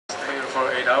for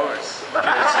 8 hours.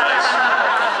 That's nice.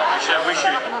 I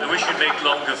wish you'd make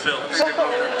longer films.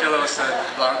 Pillows and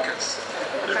blankets.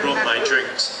 I brought my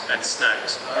drinks and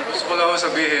snacks. Gusto ko lang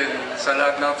sabihin sa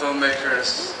lahat ng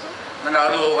filmmakers,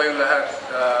 nanalo ko kayong lahat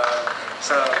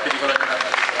sa pelikula na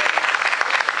natin.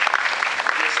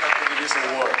 These are these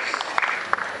awards.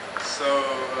 So,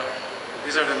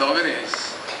 these are the nominees.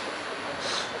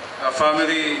 A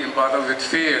Family in Battle with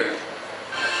Fear.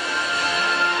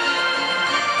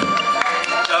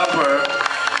 Jumper.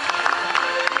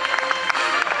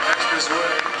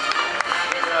 Expressway.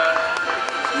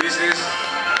 Mrs.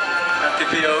 at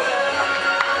TPO.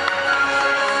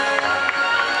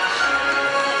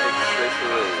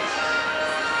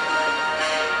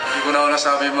 Hindi ko na ako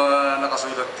nasabi yung mga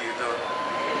nakasulat dito.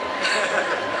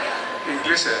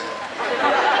 English eh.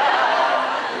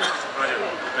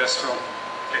 Best film.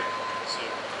 Okay. So,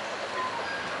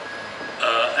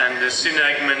 and the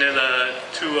Sinag Maynila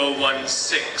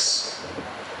 2016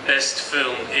 best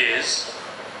film is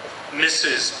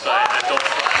Mrs. by Adolf.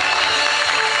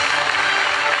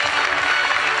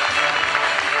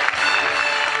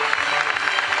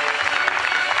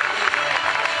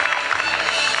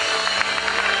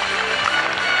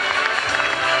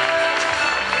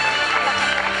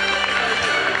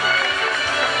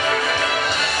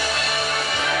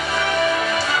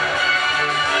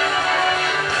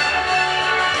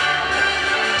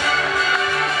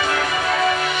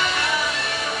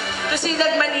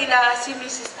 Sinag Maynila, si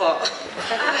Mrs. po.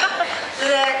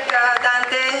 Direk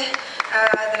Dante,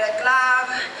 Direk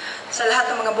Love, sa lahat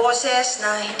ng mga boses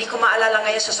na hindi ko maalala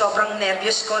ngayon sa sobrang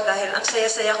nervyos ko dahil ang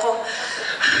saya-saya ko.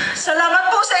 Salamat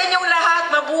po sa inyong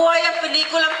lahat. Mabuhay ang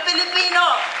pelikulang Pilipino.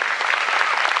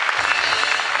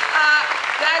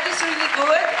 God is really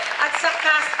good. At sa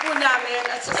cast po namin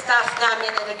at sa staff namin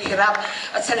na naghihirap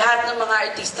at sa lahat ng mga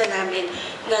artista namin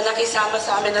na nakisama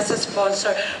sa amin at sa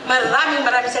sponsor. Maraming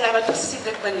salamat po sa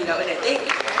Sinag Maynila ulit. Thank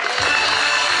you.